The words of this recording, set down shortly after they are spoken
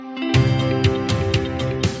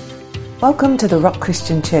Welcome to the Rock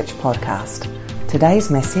Christian Church podcast.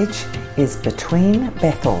 Today's message is Between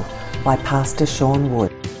Bethel by Pastor Sean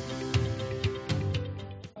Wood.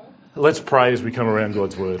 Let's pray as we come around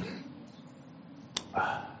God's Word.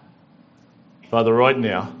 Father, right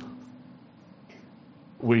now,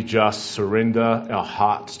 we just surrender our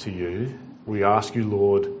hearts to you. We ask you,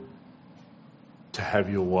 Lord, to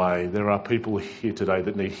have your way. There are people here today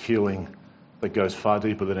that need healing that goes far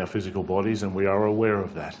deeper than our physical bodies, and we are aware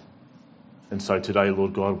of that. And so today,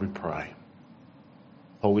 Lord God, we pray,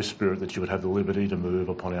 Holy Spirit, that you would have the liberty to move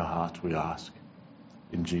upon our hearts, we ask.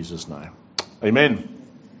 In Jesus' name. Amen.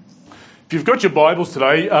 If you've got your Bibles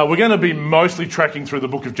today, we're going to be mostly tracking through the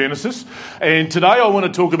book of Genesis. And today I want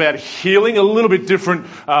to talk about healing, a little bit different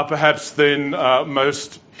perhaps than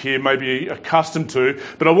most here may be accustomed to.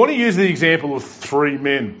 But I want to use the example of three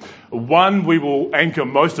men. One, we will anchor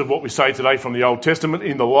most of what we say today from the Old Testament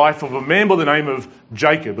in the life of a man by the name of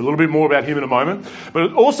Jacob. A little bit more about him in a moment.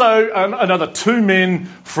 But also another two men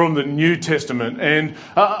from the New Testament. And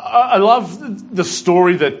I love the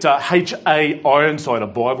story that H.A. Ironside, a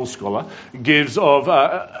Bible scholar, gives of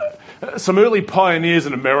some early pioneers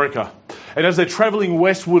in America. And as they're travelling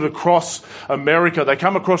westward across America, they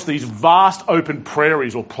come across these vast open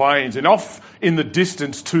prairies or plains. And off in the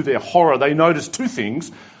distance, to their horror, they notice two things: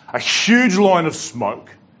 a huge line of smoke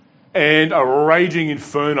and a raging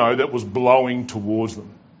inferno that was blowing towards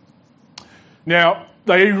them. Now,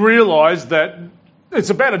 they realised that it's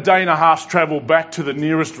about a day and a half's travel back to the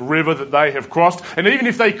nearest river that they have crossed. And even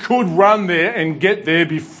if they could run there and get there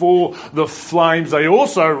before the flames, they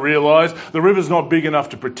also realise the river's not big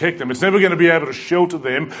enough to protect them. It's never going to be able to shelter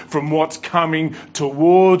them from what's coming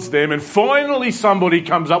towards them. And finally somebody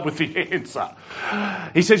comes up with the answer.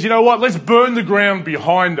 He says, you know what, let's burn the ground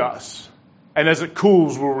behind us. And as it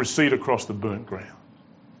cools, we'll recede across the burnt ground.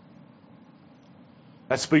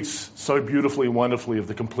 That speaks so beautifully and wonderfully of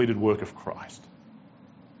the completed work of Christ.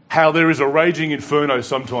 How there is a raging inferno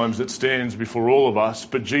sometimes that stands before all of us,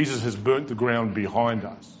 but Jesus has burnt the ground behind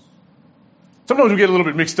us. Sometimes we get a little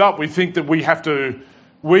bit mixed up. We think that we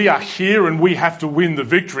are here and we have to win the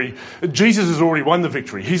victory. Jesus has already won the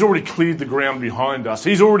victory. He's already cleared the ground behind us.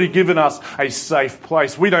 He's already given us a safe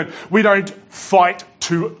place. We don't fight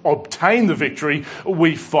to obtain the victory.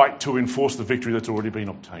 We fight to enforce the victory that's already been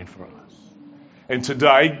obtained for us. And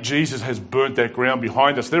today, Jesus has burnt that ground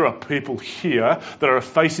behind us. There are people here that are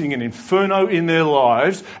facing an inferno in their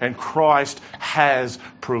lives, and Christ has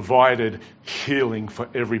provided healing for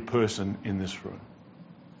every person in this room.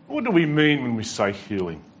 What do we mean when we say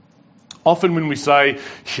healing? Often when we say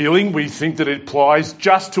healing, we think that it applies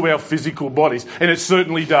just to our physical bodies, and it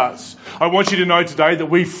certainly does. I want you to know today that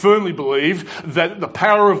we firmly believe that the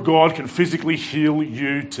power of God can physically heal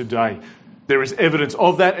you today. There is evidence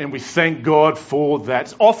of that, and we thank God for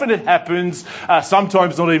that. Often it happens,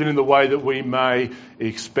 sometimes not even in the way that we may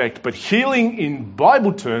expect. But healing in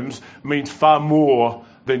Bible terms means far more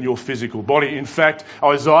than your physical body. In fact,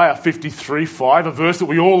 Isaiah 53:5, a verse that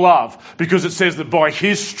we all love, because it says that by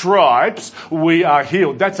his stripes we are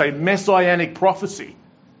healed. That's a messianic prophecy.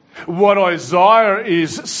 What Isaiah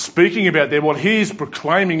is speaking about there, what he is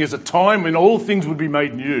proclaiming, is a time when all things would be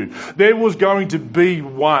made new. There was going to be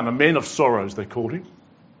one, a man of sorrows, they called him,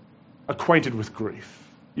 acquainted with grief.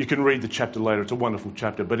 You can read the chapter later, it's a wonderful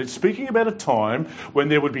chapter, but it's speaking about a time when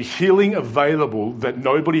there would be healing available that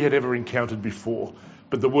nobody had ever encountered before.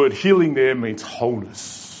 But the word healing there means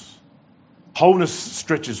wholeness. Wholeness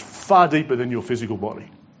stretches far deeper than your physical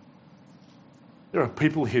body. There are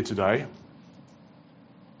people here today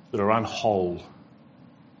that are unwhole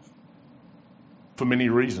for many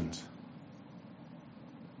reasons.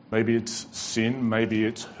 Maybe it's sin, maybe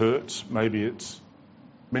it's hurt, maybe it's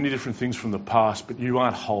many different things from the past, but you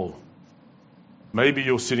aren't whole. Maybe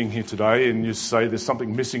you're sitting here today and you say there's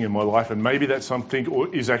something missing in my life, and maybe that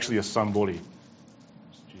something is actually a somebody.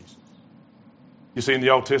 It's Jesus. You see, in the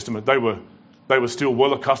Old Testament, they were still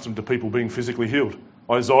well accustomed to people being physically healed.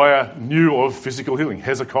 Isaiah knew of physical healing.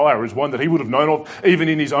 Hezekiah is one that he would have known of even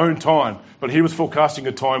in his own time. But he was forecasting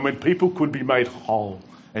a time when people could be made whole.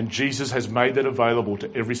 And Jesus has made that available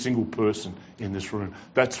to every single person in this room.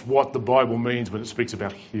 That's what the Bible means when it speaks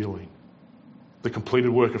about healing. The completed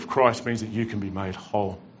work of Christ means that you can be made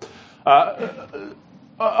whole. I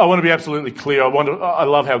want to be absolutely clear. I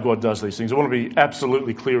love how God does these things. I want to be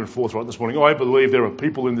absolutely clear and forthright this morning. I believe there are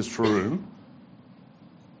people in this room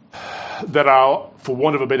that are, for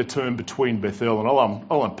want of a better term, between Bethel. And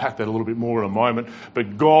I'll unpack that a little bit more in a moment.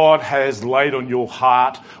 But God has laid on your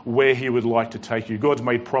heart where he would like to take you. God's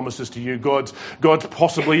made promises to you. God's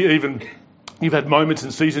possibly even You've had moments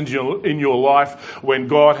and seasons in your life when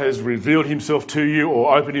God has revealed himself to you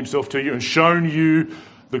or opened himself to you and shown you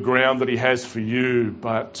the ground that he has for you,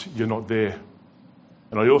 but you're not there.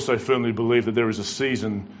 And I also firmly believe that there is a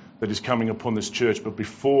season that is coming upon this church, but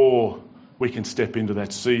before we can step into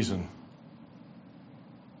that season,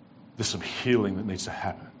 there's some healing that needs to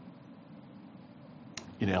happen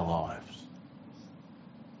in our lives.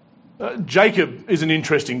 Jacob is an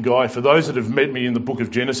interesting guy. For those that have met me in the book of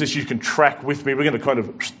Genesis, you can track with me. We're going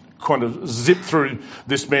to kind of zip through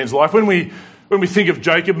this man's life. When we think of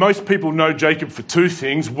Jacob, most people know Jacob for two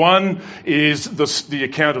things. One is the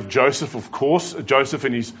account of Joseph, of course. Joseph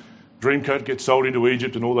and his dream coat gets sold into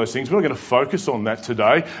Egypt and all those things. We're not going to focus on that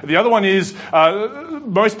today. The other one is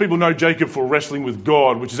most people know Jacob for wrestling with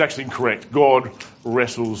God, which is actually incorrect. God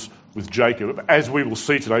wrestles with Jacob, as we will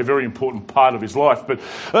see today, a very important part of his life.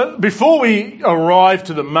 But before we arrive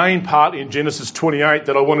to the main part in Genesis 28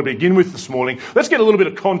 that I want to begin with this morning, let's get a little bit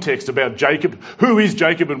of context about Jacob. Who is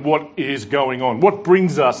Jacob and what is going on? What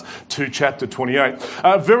brings us to chapter 28?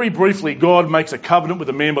 Very briefly, God makes a covenant with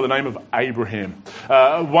a man by the name of Abraham.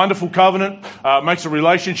 Wonderful covenant, makes a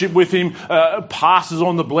relationship with him, passes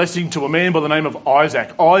on the blessing to a man by the name of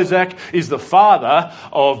Isaac. Isaac is the father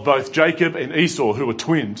of both Jacob and Esau, who are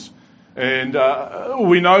twins. And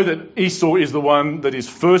we know that Esau is the one that is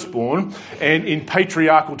firstborn, and in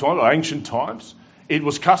patriarchal times, or ancient times, it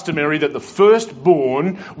was customary that the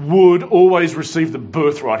firstborn would always receive the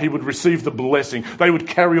birthright. He would receive the blessing. They would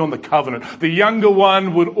carry on the covenant. The younger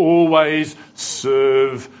one would always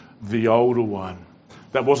serve the older one.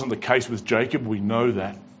 That wasn't the case with Jacob. We know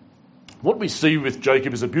that. What we see with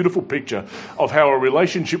Jacob is a beautiful picture of how a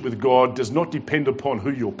relationship with God does not depend upon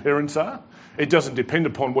who your parents are. It doesn't depend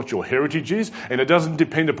upon what your heritage is, and it doesn't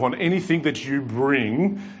depend upon anything that you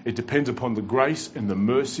bring. It depends upon the grace and the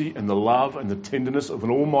mercy and the love and the tenderness of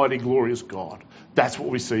an almighty, glorious God. That's what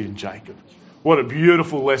we see in Jacob. What a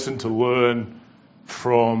beautiful lesson to learn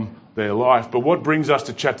from their life. But what brings us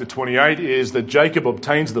to chapter 28 is that Jacob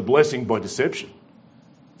obtains the blessing by deception.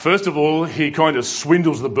 First of all, he kind of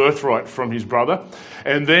swindles the birthright from his brother.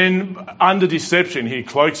 And then, under deception, he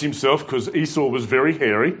cloaks himself because Esau was very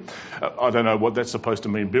hairy. I don't know what that's supposed to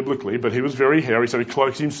mean biblically, but he was very hairy. So he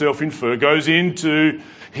cloaks himself in fur, goes into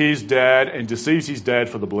his dad and deceives his dad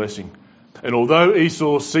for the blessing. And although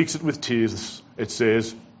Esau seeks it with tears, it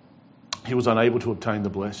says he was unable to obtain the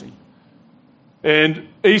blessing. And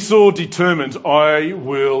Esau determines, I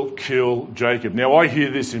will kill Jacob. Now, I hear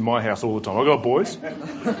this in my house all the time. I've got boys,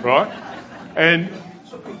 right? And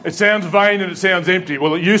it sounds vain and it sounds empty.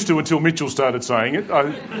 Well, it used to until Mitchell started saying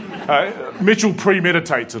it. Mitchell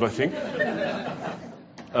premeditates it, I think.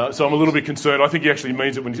 So I'm a little bit concerned. I think he actually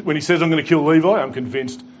means it. When he says, I'm going to kill Levi, I'm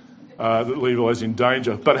convinced that Levi is in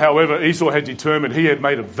danger. But however, Esau had determined, he had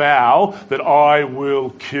made a vow that I will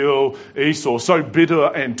kill Esau. So bitter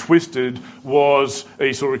and twisted was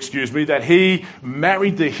Esau, that he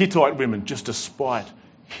married the Hittite women just to spite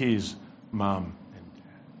his mum and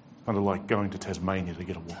dad. Kind of like going to Tasmania to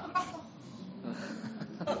get a watch.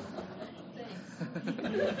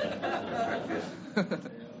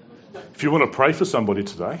 If you want to pray for somebody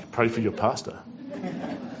today, pray for your pastor.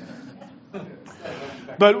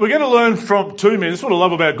 But we're going to learn from two men. That's what I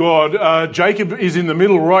love about God. Jacob is in the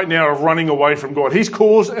middle right now of running away from God. He's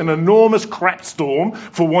caused an enormous crap storm,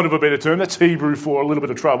 for want of a better term. That's Hebrew for a little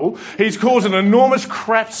bit of trouble. He's caused an enormous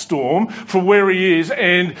crap storm for where he is,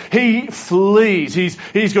 and he flees.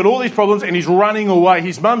 He's got all these problems, and he's running away.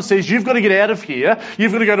 His mum says, you've got to get out of here.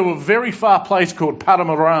 You've got to go to a very far place called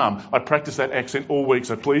Padamaram. I practice that accent all week,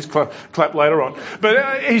 so please clap later on.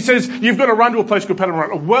 But he says, you've got to run to a place called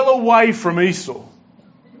Padamaram, well away from Esau.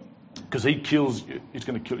 Because he kills you. He's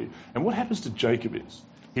going to kill you. And what happens to Jacob is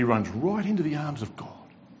he runs right into the arms of God.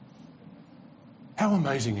 How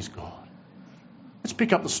amazing is God? Let's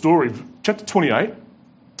pick up the story. Chapter 28.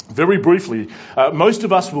 Very briefly, most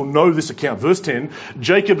of us will know this account. Verse 10,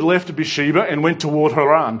 Jacob left Beersheba and went toward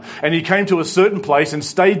Haran. And he came to a certain place and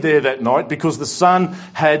stayed there that night because the sun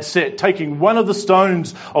had set. Taking one of the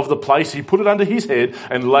stones of the place, he put it under his head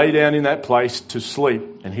and lay down in that place to sleep.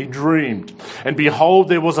 And he dreamed. And behold,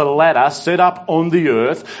 there was a ladder set up on the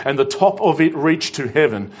earth, and the top of it reached to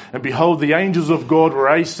heaven. And behold, the angels of God were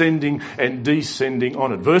ascending and descending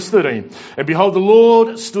on it. Verse 13, and behold, the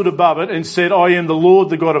Lord stood above it and said, I am the Lord,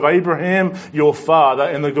 the God of Abraham, your father,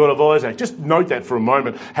 and the God of Isaac. Just note that for a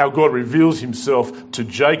moment, how God reveals himself to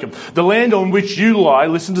Jacob. The land on which you lie,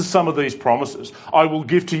 listen to some of these promises, I will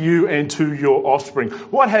give to you and to your offspring.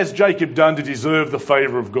 What has Jacob done to deserve the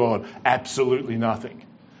favour of God? Absolutely nothing.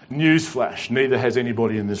 Newsflash, neither has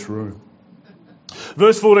anybody in this room.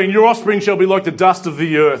 Verse 14, your offspring shall be like the dust of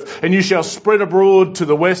the earth, and you shall spread abroad to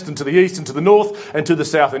the west and to the east and to the north and to the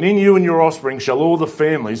south. And in you and your offspring shall all the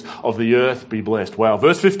families of the earth be blessed. Wow.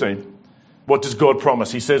 Verse 15, what does God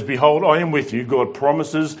promise? He says, behold, I am with you. God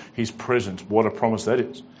promises his presence. What a promise that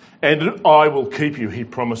is. And I will keep you. He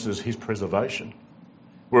promises his preservation.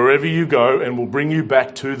 Wherever you go, and will bring you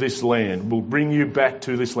back to this land. Will bring you back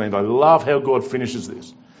to this land. I love how God finishes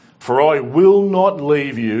this. For I will not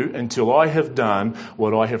leave you until I have done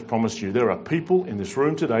what I have promised you. There are people in this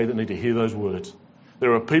room today that need to hear those words.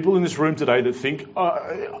 There are people in this room today that think,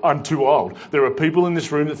 I'm too old. There are people in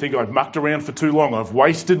this room that think I've mucked around for too long. I've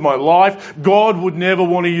wasted my life. God would never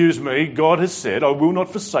want to use me. God has said, I will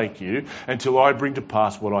not forsake you until I bring to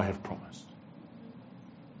pass what I have promised.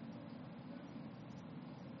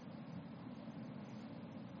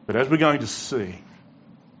 But as we're going to see,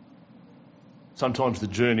 sometimes the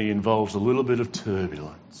journey involves a little bit of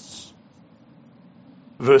turbulence.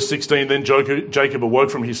 Verse 16, then Jacob awoke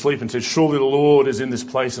from his sleep and said, surely the Lord is in this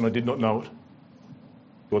place and I did not know it.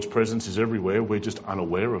 God's presence is everywhere. We're just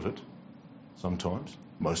unaware of it sometimes.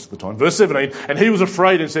 Most of the time. Verse 17, and he was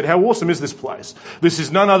afraid and said, how awesome is this place? This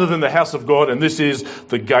is none other than the house of God, and this is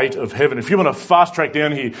the gate of heaven. If you want to fast track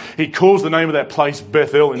down here, he calls the name of that place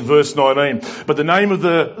Bethel in verse 19. But the name of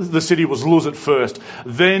the city was Luz at first.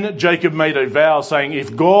 Then Jacob made a vow saying,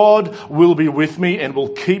 if God will be with me and will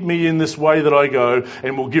keep me in this way that I go,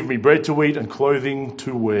 and will give me bread to eat and clothing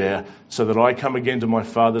to wear, so that I come again to my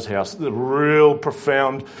father's house. The real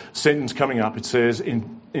profound sentence coming up, it says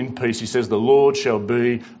in peace, he says, the Lord shall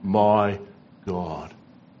be my God.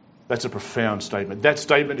 That's a profound statement. That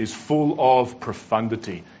statement is full of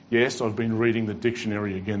profundity. Yes, I've been reading the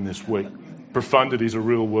dictionary again this week. Profundity is a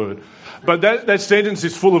real word. But that sentence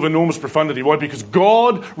is full of enormous profundity. Why? Because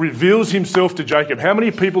God reveals himself to Jacob. How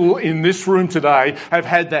many people in this room today have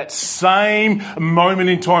had that same moment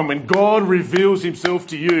in time when God reveals himself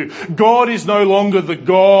to you? God is no longer the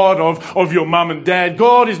God of your mum and dad.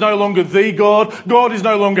 God is no longer the God. God is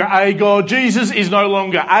no longer a God. Jesus is no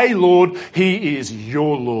longer a Lord. He is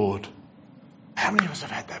your Lord. How many of us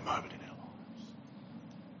have had that moment in our lives?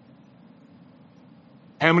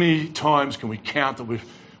 How many times can we count that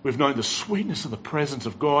we've known the sweetness of the presence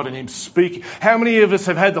of God and him speaking? How many of us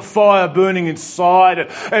have had the fire burning inside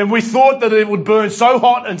and we thought that it would burn so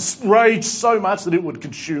hot and rage so much that it would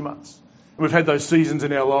consume us? And we've had those seasons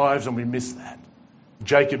in our lives and we miss that.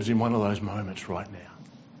 Jacob's in one of those moments right now.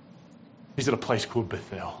 He's at a place called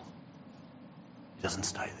Bethel. He doesn't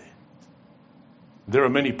stay there. There are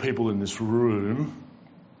many people in this room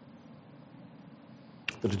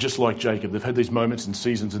that are just like Jacob. They've had these moments and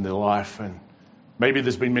seasons in their life, and maybe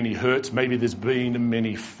there's been many hurts, maybe there's been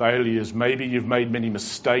many failures, maybe you've made many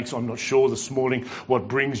mistakes. I'm not sure this morning what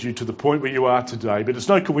brings you to the point where you are today, but it's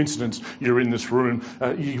no coincidence you're in this room.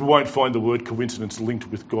 You won't find the word coincidence linked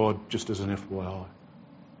with God, just as an FYI.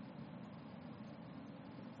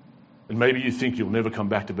 And maybe you think you'll never come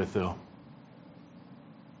back to Bethel.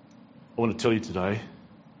 I want to tell you today,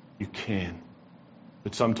 you can.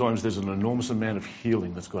 But sometimes there's an enormous amount of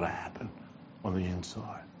healing that's got to happen on the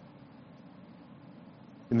inside.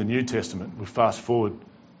 In the New Testament, we fast forward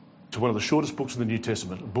to one of the shortest books in the New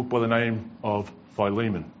Testament, a book by the name of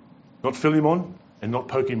Philemon. Not Philemon and not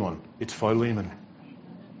Pokemon. It's Philemon.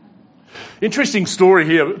 Interesting story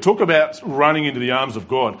here. Talk about running into the arms of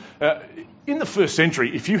God. In the first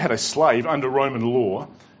century, if you had a slave under Roman law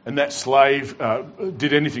and that slave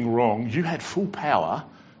did anything wrong, you had full power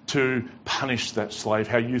to punish that slave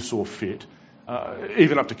how you saw fit,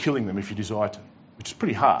 even up to killing them if you desired to, which is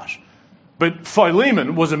pretty harsh. But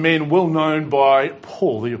Philemon was a man well known by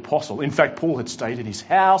Paul the Apostle. In fact, Paul had stayed in his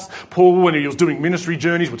house. Paul, when he was doing ministry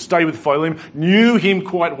journeys, would stay with Philemon, knew him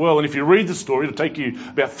quite well. And if you read the story, it'll take you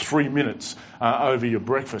about 3 minutes over your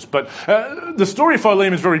breakfast. But the story of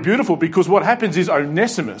Philemon is very beautiful because what happens is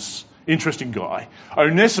Onesimus, interesting guy,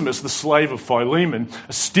 Onesimus, the slave of Philemon,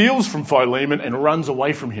 steals from Philemon and runs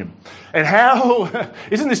away from him. And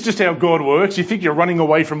isn't this just how God works? You think you're running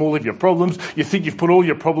away from all of your problems. You think you've put all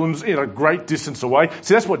your problems in a great distance away.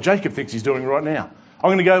 See, that's what Jacob thinks he's doing right now. I'm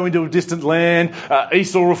going to go into a distant land.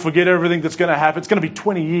 Esau will forget everything that's going to happen. It's going to be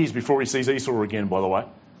 20 years before he sees Esau again, by the way.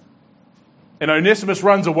 And Onesimus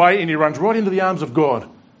runs away and he runs right into the arms of God.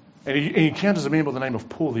 And he encounters a man by the name of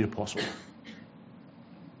Paul the Apostle.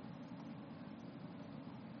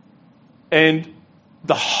 And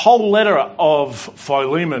the whole letter of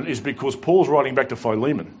Philemon is because Paul's writing back to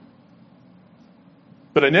Philemon.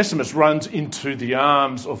 But Onesimus runs into the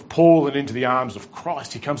arms of Paul and into the arms of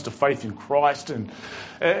Christ. He comes to faith in Christ. And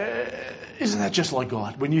isn't that just like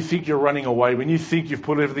God? When you think you're running away, when you think you've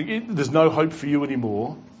put everything, there's no hope for you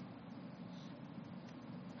anymore.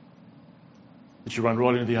 that you run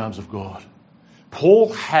right into the arms of God.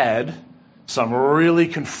 Paul had some really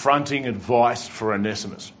confronting advice for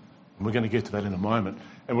Onesimus. And we're going to get to that in a moment.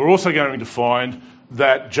 And we're also going to find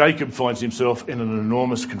that Jacob finds himself in an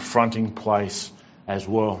enormous confronting place as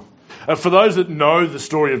well. For those that know the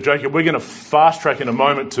story of Jacob, we're going to fast track in a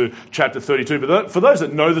moment to chapter 32. But for those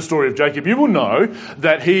that know the story of Jacob, you will know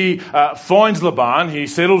that he finds Laban, he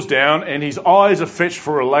settles down, and his eyes are fetched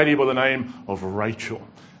for a lady by the name of Rachel.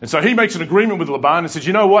 And so he makes an agreement with Laban and says,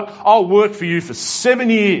 you know what, I'll work for you for 7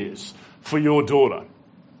 years for your daughter.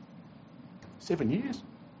 7 years?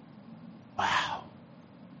 Wow.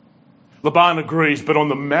 Laban agrees, but on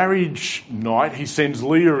the marriage night, he sends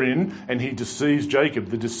Leah in and he deceives Jacob.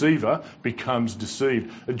 The deceiver becomes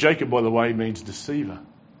deceived. Jacob, by the way, means deceiver,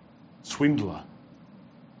 swindler.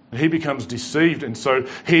 And he becomes deceived, and so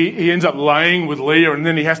he ends up laying with Leah, and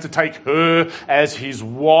then he has to take her as his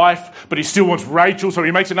wife, but he still wants Rachel, so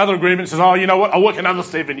he makes another agreement and says, oh, you know what, I'll work another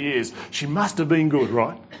 7 years. She must have been good,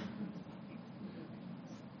 right?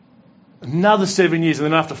 Another 7 years, and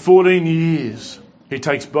then after 14 years, he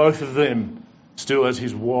takes both of them still as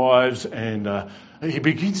his wives, and he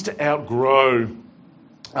begins to outgrow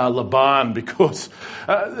Laban because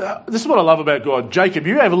this is what I love about God. Jacob,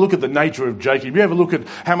 you have a look at the nature of Jacob. You have a look at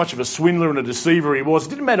how much of a swindler and a deceiver he was.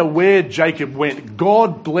 It didn't matter where Jacob went.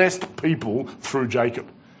 God blessed people through Jacob.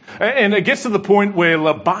 And it gets to the point where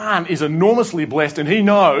Laban is enormously blessed, and he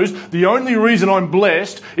knows the only reason I'm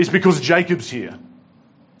blessed is because Jacob's here.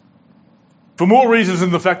 For more reasons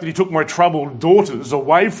than the fact that he took my troubled daughters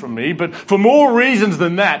away from me, but for more reasons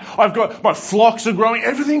than that, I've got my flocks are growing.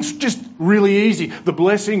 Everything's just really easy. The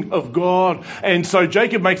blessing of God. And so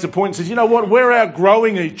Jacob makes a point and says, you know what, we're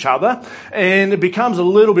outgrowing each other, and it becomes a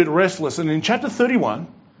little bit restless. And in chapter 31,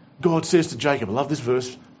 God says to Jacob, I love this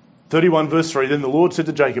verse, 31 verse 3, then the Lord said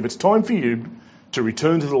to Jacob, it's time for you to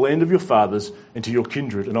return to the land of your fathers and to your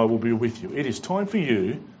kindred, and I will be with you. It is time for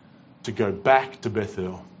you to go back to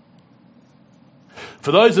Bethel.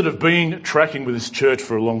 For those that have been tracking with this church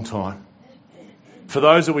for a long time, for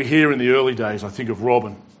those that were here in the early days, I think of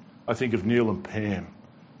Robin, I think of Neil and Pam.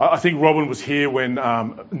 I think Robin was here when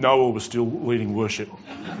Noah was still leading worship.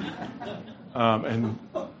 And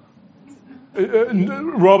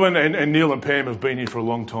Robin and Neil and Pam have been here for a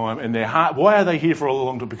long time, and their heart, why are they here for a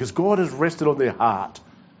long time? Because God has rested on their heart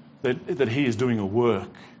that He is doing a work.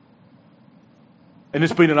 And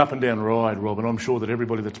it's been an up and down ride, Rob, and I'm sure that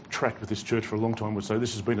everybody that's tracked with this church for a long time would say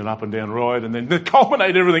this has been an up and down ride, and then to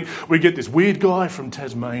culminate everything, we get this weird guy from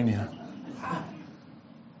Tasmania.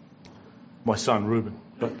 My son, Reuben.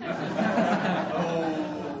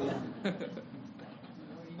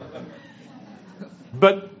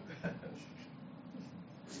 But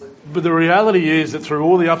the reality is that through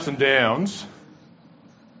all the ups and downs,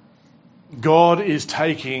 God is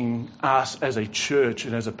taking us as a church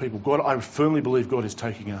and as a people. I firmly believe God is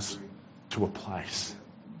taking us to a place.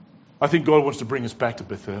 I think God wants to bring us back to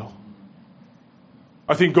Bethel.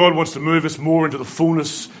 I think God wants to move us more into the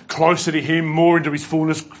fullness, closer to Him, more into His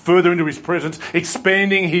fullness, further into His presence,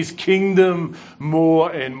 expanding His kingdom more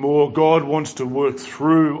and more. God wants to work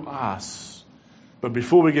through us. But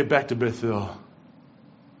before we get back to Bethel,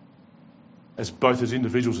 both as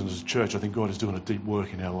individuals and as a church, I think God is doing a deep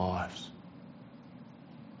work in our lives.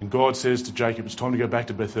 And God says to Jacob, it's time to go back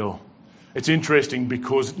to Bethel. It's interesting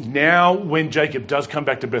because now when Jacob does come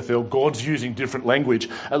back to Bethel, God's using different language,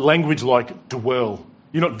 a language like dwell.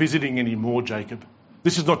 You're not visiting anymore, Jacob.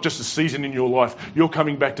 This is not just a season in your life. You're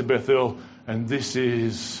coming back to Bethel, and this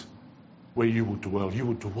is where you will dwell. You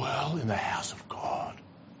will dwell in the house of God.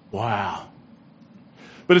 Wow.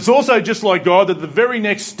 But it's also just like God that the very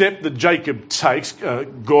next step that Jacob takes,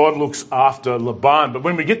 God looks after Laban. But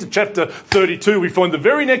when we get to chapter 32, we find the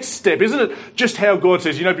very next step, isn't it just how God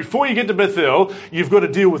says, before you get to Bethel, you've got to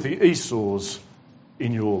deal with the Esau's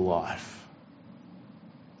in your life.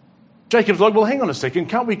 Jacob's like, well, hang on a second,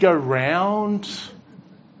 can't we go round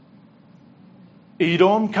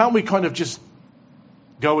Edom? Can't we kind of just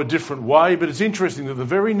go a different way? But it's interesting that the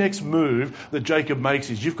very next move that Jacob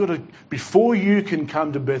makes is you've got to, before you can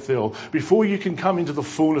come to Bethel, before you can come into the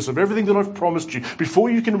fullness of everything that I've promised you,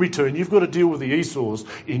 before you can return, you've got to deal with the Esau's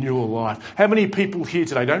in your life. How many people here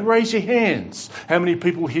today, don't raise your hands, how many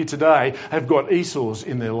people here today have got Esau's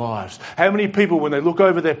in their lives? How many people, when they look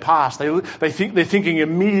over their past, they're thinking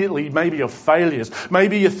immediately maybe of failures,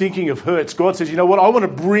 maybe you're thinking of hurts. God says, you know what, I want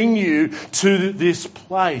to bring you to this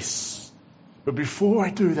place. But before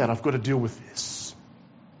I do that, I've got to deal with this.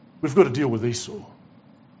 We've got to deal with Esau.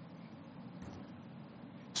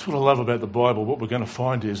 That's what I love about the Bible. What we're going to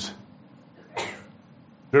find is,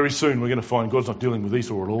 very soon we're going to find God's not dealing with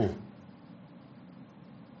Esau at all.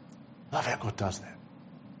 I love how God does that.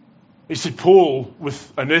 You see, Paul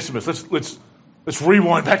with Onesimus, let's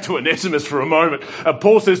rewind back to Onesimus for a moment.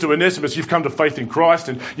 Paul says to Onesimus, you've come to faith in Christ,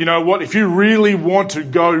 and you know what? If you really want to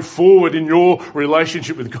go forward in your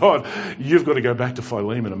relationship with God, you've got to go back to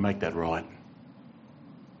Philemon and make that right.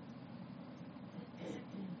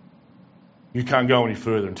 You can't go any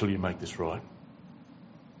further until you make this right.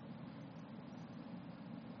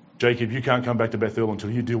 Jacob, you can't come back to Bethel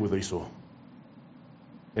until you deal with Esau.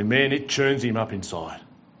 And man, it churns him up inside.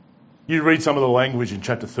 You read some of the language in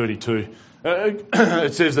chapter 32.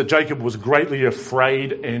 It says that Jacob was greatly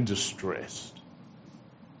afraid and distressed.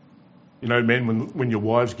 You know, men, when your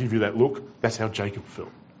wives give you that look, that's how Jacob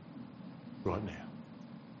felt right now.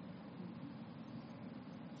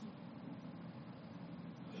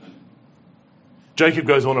 Jacob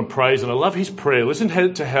goes on and prays, and I love his prayer. Listen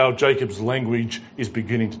to how Jacob's language is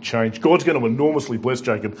beginning to change. God's going to enormously bless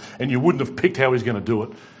Jacob, and you wouldn't have picked how he's going to do it.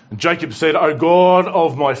 And Jacob said, O God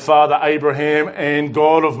of my father Abraham and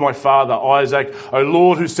God of my father Isaac, O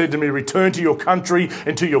Lord, who said to me, return to your country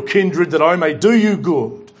and to your kindred, that I may do you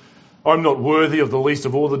good. I'm not worthy of the least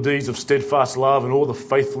of all the deeds of steadfast love and all the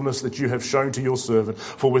faithfulness that you have shown to your servant,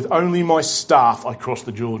 for with only my staff I crossed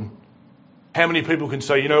the Jordan. How many people can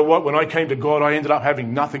say, you know what, when I came to God, I ended up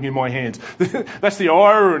having nothing in my hands? That's the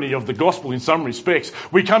irony of the gospel in some respects.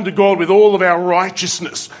 We come to God with all of our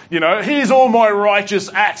righteousness. You know, here's all my righteous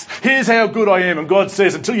acts. Here's how good I am. And God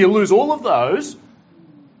says, until you lose all of those, you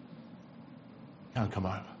can't come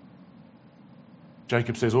over.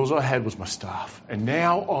 Jacob says, all I had was my staff. And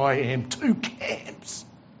now I am 2 camps.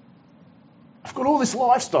 I've got all this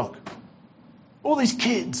livestock, all these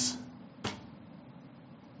kids.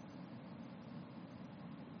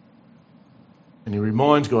 And he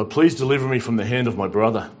reminds God, please deliver me from the hand of my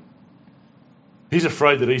brother. He's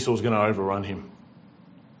afraid that Esau's going to overrun him.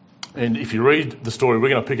 And if you read the story, we're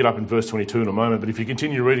going to pick it up in verse 22 in a moment, but if you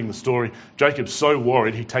continue reading the story, Jacob's so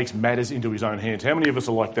worried he takes matters into his own hands. How many of us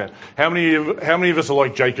are like that? How many of us are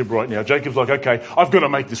like Jacob right now? Jacob's like, okay, I've got to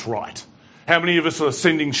make this right. How many of us are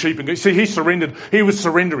sending sheep and goats? See, he surrendered. He was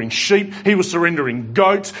surrendering sheep. He was surrendering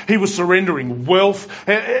goats. He was surrendering wealth.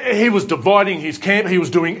 He was dividing his camp. He was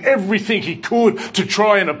doing everything he could to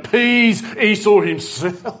try and appease Esau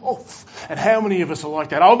himself. And how many of us are like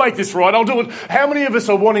that? I'll make this right. I'll do it. How many of us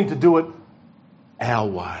are wanting to do it our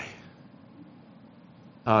way?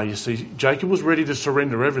 You see, Jacob was ready to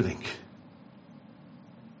surrender everything.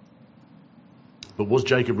 But was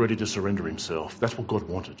Jacob ready to surrender himself? That's what God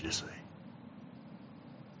wanted, you see.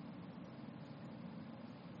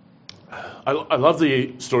 I love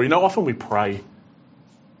the story. You know, often we pray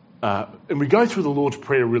and we go through the Lord's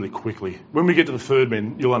Prayer really quickly. When we get to the third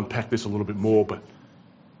man, you'll unpack this a little bit more, but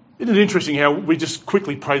isn't it interesting how we just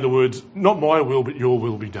quickly pray the words, not my will, but your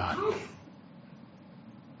will be done.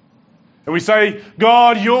 And we say,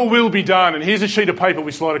 God, your will be done. And here's a sheet of paper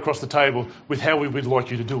we slide across the table with how we would like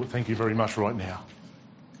you to do it. Thank you very much right now.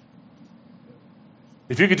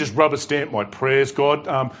 If you could just rubber stamp my prayers, God,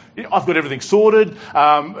 I've got everything sorted.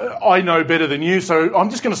 I know better than you, so I'm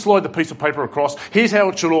just going to slide the piece of paper across. Here's how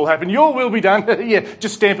it should all happen. Your will be done. Yeah,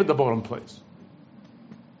 just stamp at the bottom, please.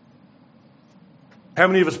 How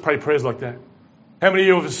many of us pray prayers like that? How many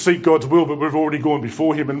of us seek God's will, but we've already gone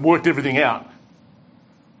before him and worked everything out?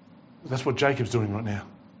 That's what Jacob's doing right now.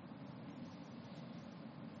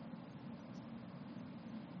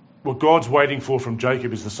 What God's waiting for from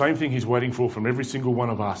Jacob is the same thing he's waiting for from every single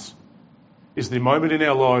one of us. Is the moment in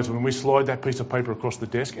our lives when we slide that piece of paper across the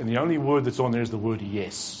desk and the only word that's on there is the word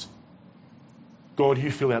yes. God,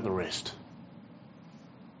 you fill out the rest.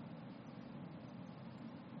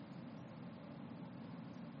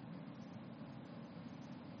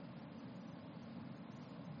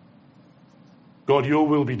 God, your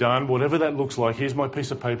will be done. Whatever that looks like, here's my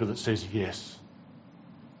piece of paper that says yes.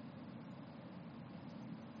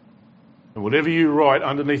 And whatever you write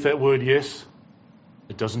underneath that word yes,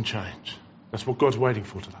 it doesn't change. That's what God's waiting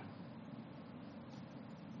for today.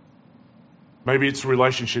 Maybe it's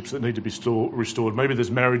relationships that need to be restored. Maybe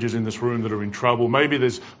there's marriages in this room that are in trouble. Maybe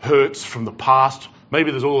there's hurts from the past.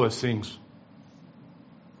 Maybe there's all those things.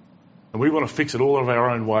 And we want to fix it all of our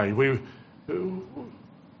own way.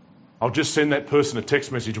 I'll just send that person a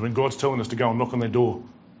text message when God's telling us to go and knock on their door.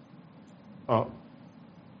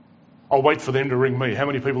 I'll wait for them to ring me. How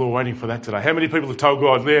many people are waiting for that today? How many people have told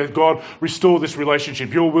God, there, God, restore this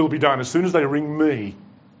relationship. Your will be done. As soon as they ring me.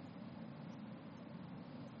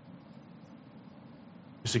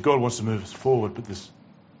 You see, God wants to move us forward, but there's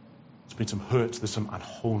been some hurts. There's some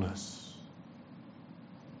unwholeness.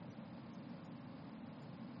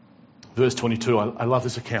 Verse 22, I love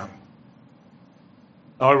this account.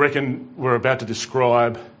 I reckon we're about to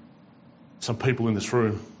describe some people in this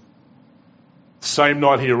room. The same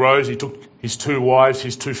night he arose, he took his 2 wives,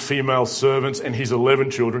 his 2 female servants, and his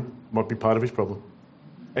 11 children, might be part of his problem,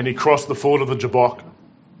 and he crossed the ford of the Jabbok.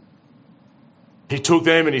 He took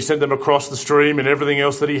them and he sent them across the stream and everything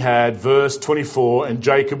else that he had. Verse 24, and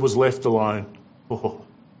Jacob was left alone. Oh,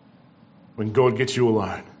 when God gets you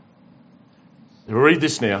alone. Now read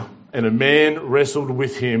this now. And a man wrestled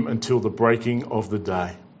with him until the breaking of the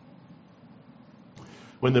day.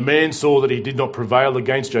 When the man saw that he did not prevail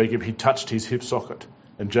against Jacob, he touched his hip socket,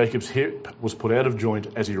 and Jacob's hip was put out of joint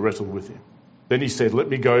as he wrestled with him. Then he said, let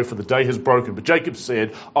me go, for the day has broken. But Jacob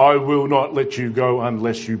said, I will not let you go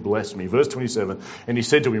unless you bless me. Verse 27, and he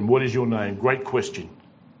said to him, what is your name? Great question.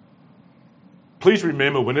 Please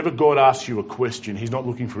remember, whenever God asks you a question, he's not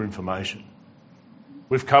looking for information.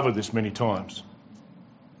 We've covered this many times.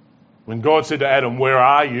 When God said to Adam, where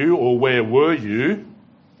are you, or where were you?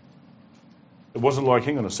 It wasn't like,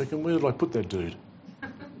 hang on a second, where did I put that dude?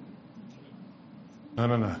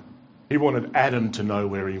 No. He wanted Adam to know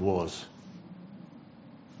where he was.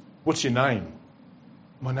 What's your name?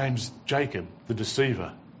 My name's Jacob, the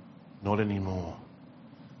deceiver. Not anymore.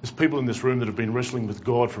 There's people in this room that have been wrestling with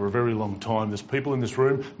God for a very long time. There's people in this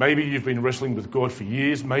room, maybe you've been wrestling with God for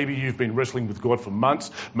years. Maybe you've been wrestling with God for months.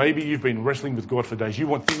 Maybe you've been wrestling with God for days. You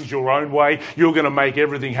want things your own way. You're going to make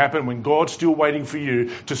everything happen when God's still waiting for you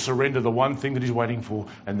to surrender the one thing that he's waiting for,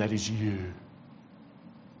 and that is you.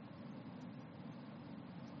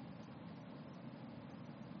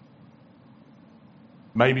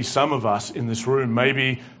 Maybe some of us in this room,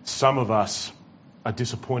 maybe some of us are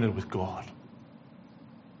disappointed with God.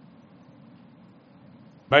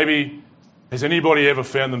 Maybe, has anybody ever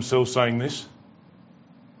found themselves saying this?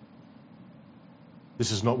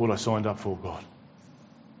 This is not what I signed up for, God.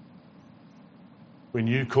 When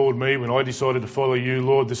you called me, when I decided to follow you,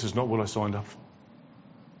 Lord, this is not what I signed up for.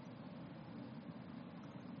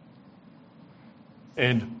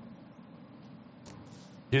 And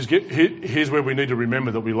here's where we need to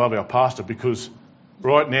remember that we love our pastor, because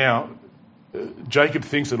right now, Jacob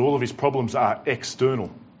thinks that all of his problems are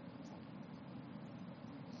external.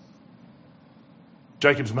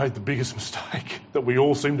 Jacob's made the biggest mistake that we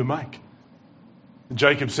all seem to make.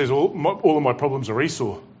 Jacob says, all of my problems are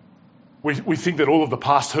Esau. We think that all of the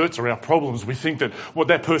past hurts are our problems. We think that what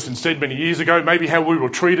that person said many years ago, maybe how we were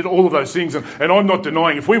treated, all of those things. And I'm not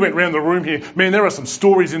denying, if we went round the room here, man, there are some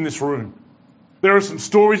stories in this room. There are some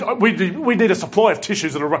stories. We need a supply of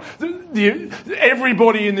tissues that are...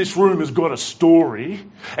 Everybody in this room has got a story.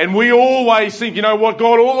 And we always think, you know what,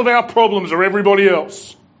 God, all of our problems are everybody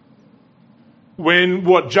else. When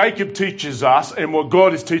what Jacob teaches us and what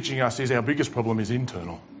God is teaching us is our biggest problem is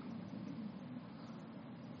internal.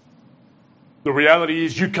 The reality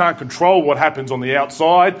is you can't control what happens on the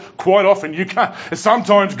outside. Quite often you can't. And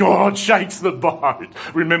sometimes God shakes the boat.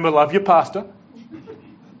 Remember, love your pastor.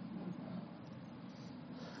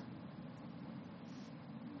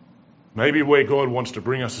 Maybe where God wants to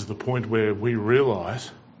bring us is the point where we realise.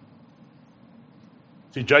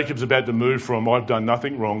 See, Jacob's about to move from I've done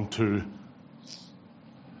nothing wrong to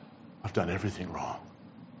I've done everything wrong.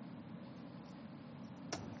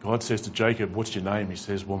 God says to Jacob, what's your name? He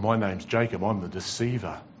says, well, my name's Jacob. I'm the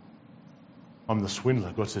deceiver. I'm the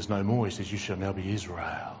swindler. God says, no more. He says, you shall now be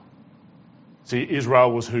Israel. See,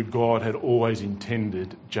 Israel was who God had always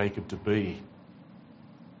intended Jacob to be.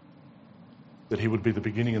 That he would be the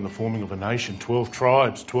beginning and the forming of a nation. 12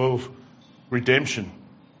 tribes, 12 redemption.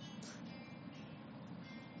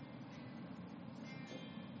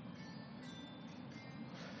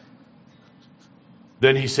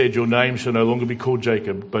 Then he said, your name shall no longer be called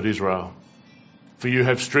Jacob, but Israel. For you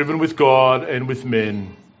have striven with God and with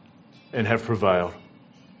men and have prevailed.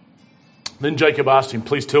 Then Jacob asked him,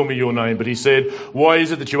 please tell me your name. But he said, why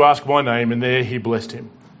is it that you ask my name? And there he blessed him.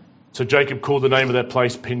 So Jacob called the name of that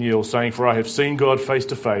place Peniel, saying, for I have seen God face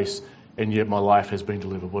to face, and yet my life has been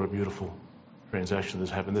delivered. What a beautiful transaction that's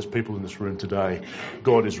happened. There's people in this room today.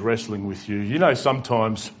 God is wrestling with you. You know,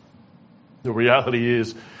 sometimes the reality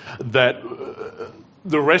is that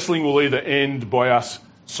the wrestling will either end by us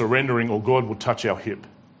surrendering or God will touch our hip.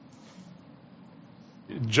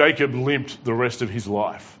 Jacob limped the rest of his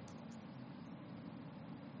life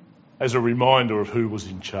as a reminder of who was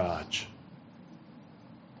in charge.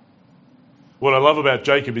 What I love about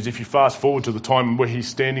Jacob is if you fast forward to the time where he's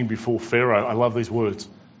standing before Pharaoh, I love these words.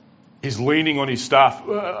 He's leaning on his staff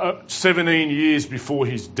 17 years before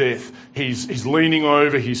his death. He's leaning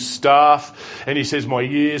over his staff and he says, my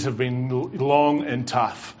years have been long and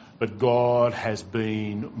tough, but God has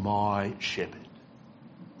been my shepherd.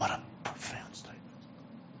 What a profound statement.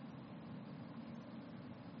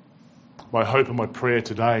 My hope and my prayer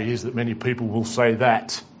today is that many people will say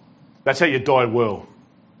that. That's how you die well.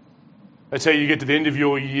 That's how you get to the end of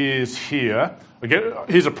your years here.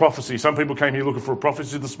 Here's a prophecy. Some people came here looking for a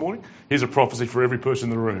prophecy this morning. Here's a prophecy for every person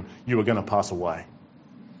in the room. You are going to pass away.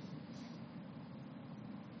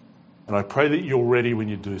 And I pray that you're ready when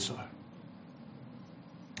you do so.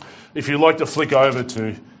 If you'd like to flick over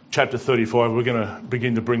to chapter 35, we're going to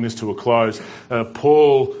begin to bring this to a close.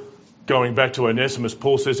 Paul, going back to Onesimus,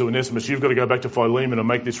 Paul says to Onesimus, you've got to go back to Philemon and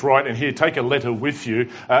make this right. And here, take a letter with you.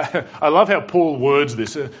 I love how Paul words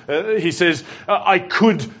this. He says, I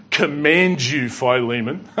could command you,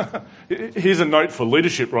 Philemon. Here's a note for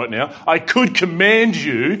leadership right now. I could command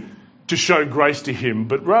you to show grace to him,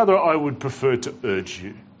 but rather I would prefer to urge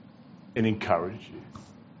you and encourage you.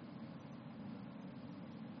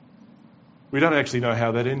 We don't actually know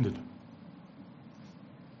how that ended.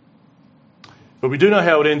 But we do know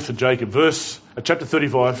how it ends for Jacob. Chapter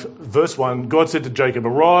 35, verse 1, God said to Jacob,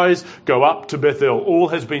 arise, go up to Bethel. All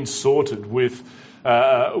has been sorted with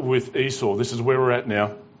Esau. This is where we're at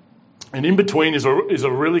now. And in between is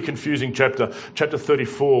a really confusing chapter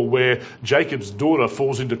 34, where Jacob's daughter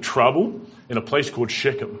falls into trouble in a place called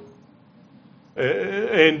Shechem.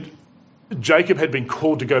 And Jacob had been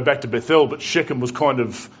called to go back to Bethel, but Shechem was kind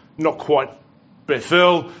of not quite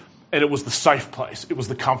Bethel, and it was the safe place. It was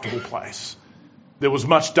the comfortable place. There was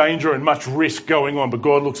much danger and much risk going on, but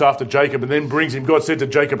God looks after Jacob and then brings him. God said to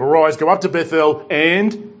Jacob, arise, go up to Bethel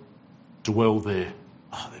and dwell there.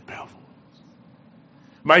 Oh, they're powerful.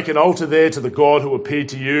 Make an altar there to the God who appeared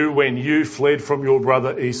to you when you fled from your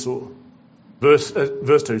brother Esau. Verse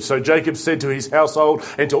 2. So Jacob said to his household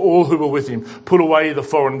and to all who were with him, put away the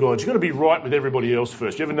foreign gods. You've got to be right with everybody else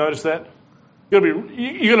first. You ever notice that?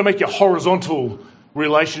 You've got to make your horizontal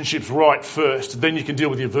relationships right first. Then you can deal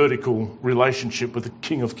with your vertical relationship with the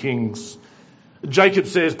King of Kings. Jacob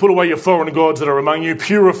says, put away your foreign gods that are among you,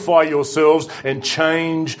 purify yourselves and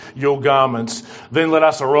change your garments. Then let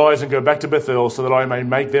us arise and go back to Bethel so that I may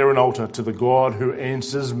make there an altar to the God who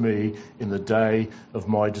answers me in the day of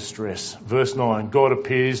my distress. Verse 9, God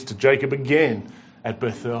appears to Jacob again at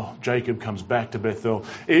Bethel. Jacob comes back to Bethel.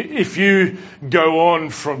 If you go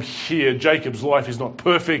on from here, Jacob's life is not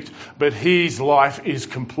perfect, but his life is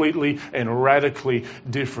completely and radically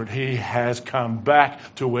different. He has come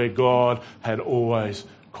back to where God had always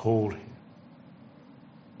called him.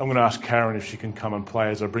 I'm going to ask Karen if she can come and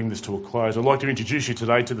play as I bring this to a close. I'd like to introduce you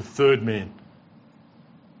today to the third man.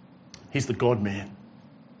 He's the God man.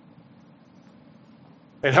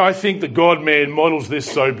 And I think the God man models this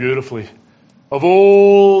so beautifully. Of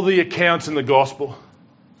all the accounts in the gospel,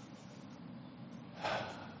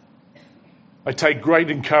 I take great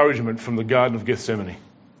encouragement from the Garden of Gethsemane.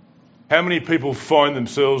 How many people find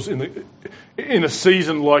themselves in a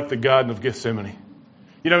season like the Garden of Gethsemane?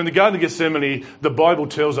 You know, in the Garden of Gethsemane, the Bible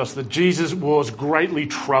tells us that Jesus was greatly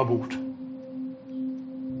troubled.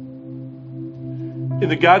 In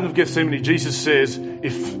the Garden of Gethsemane, Jesus says,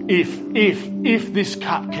 if this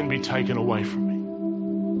cup can be taken away from me.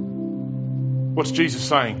 What's Jesus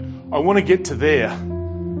saying? I want to get to there.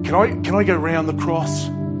 Can I go round the cross?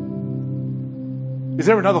 Is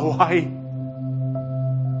there another way?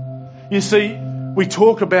 You see, we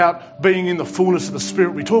talk about being in the fullness of the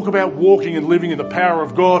Spirit. We talk about walking and living in the power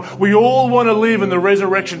of God. We all want to live in the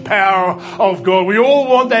resurrection power of God. We all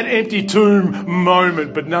want that empty tomb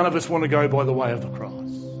moment, but none of us want to go by the way of the cross.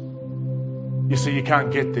 You see, you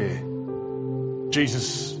can't get there.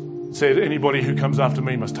 Jesus said, anybody who comes after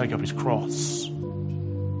me must take up his cross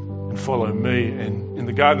and follow me. And in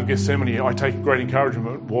the Garden of Gethsemane, I take great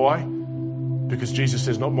encouragement. Why? Because Jesus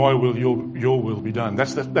says, not my will, your will be done.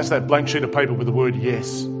 That's that blank sheet of paper with the word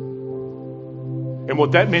yes. And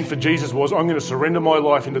what that meant for Jesus was, I'm going to surrender my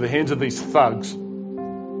life into the hands of these thugs.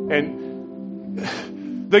 And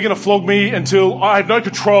they're going to flog me until I have no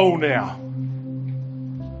control now.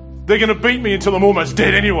 They're going to beat me until I'm almost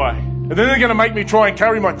dead anyway. And then they're going to make me try and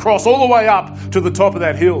carry my cross all the way up to the top of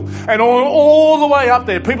that hill. And all the way up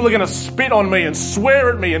there, people are going to spit on me and swear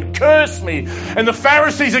at me and curse me. And the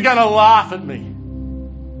Pharisees are going to laugh at me.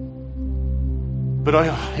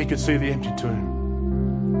 But he could see the empty tomb.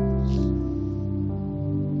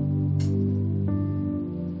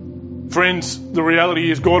 Friends, the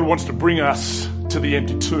reality is God wants to bring us to the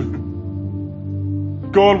empty tomb.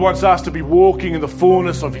 God wants us to be walking in the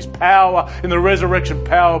fullness of his power, in the resurrection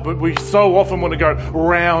power, but we so often want to go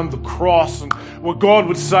round the cross. And what God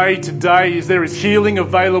would say today is there is healing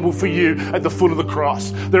available for you at the foot of the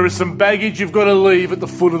cross. There is some baggage you've got to leave at the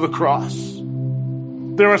foot of the cross.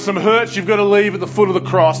 There are some hurts you've got to leave at the foot of the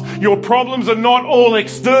cross. Your problems are not all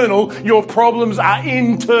external. Your problems are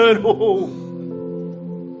internal.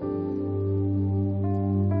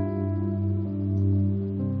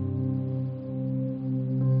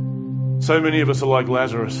 So many of us are like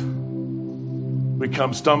Lazarus. We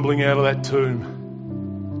come stumbling out of that tomb.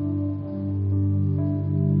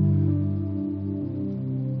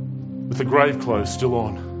 With the grave clothes still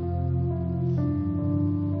on.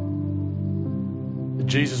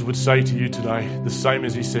 Jesus would say to you today, the same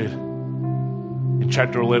as he said in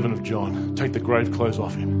chapter 11 of John, take the grave clothes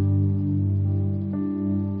off him.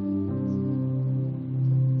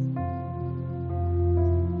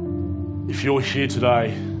 If you're here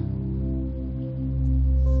today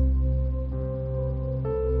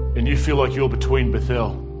and you feel like you're between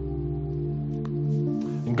Bethel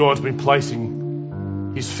and God's been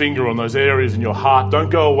placing his finger on those areas in your heart, don't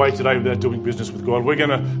go away today without doing business with God.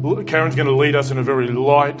 Karen's going to lead us in a very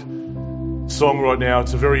light song right now.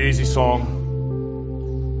 It's a very easy song.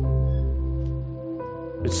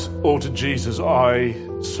 It's all to Jesus, I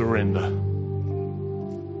surrender.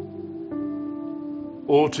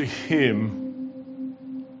 All to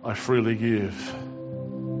him I freely give.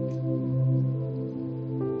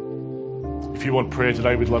 If you want prayer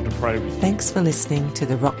today, we'd love to pray with you. Thanks for listening to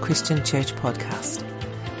the Rock Christian Church podcast.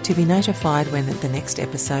 To be notified when the next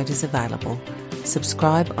episode is available,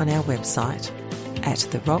 subscribe on our website at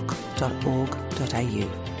therock.org.au.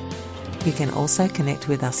 You can also connect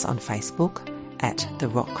with us on Facebook at The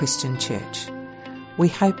Rock Christian Church. We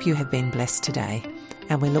hope you have been blessed today,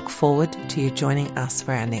 and we look forward to you joining us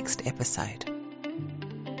for our next episode.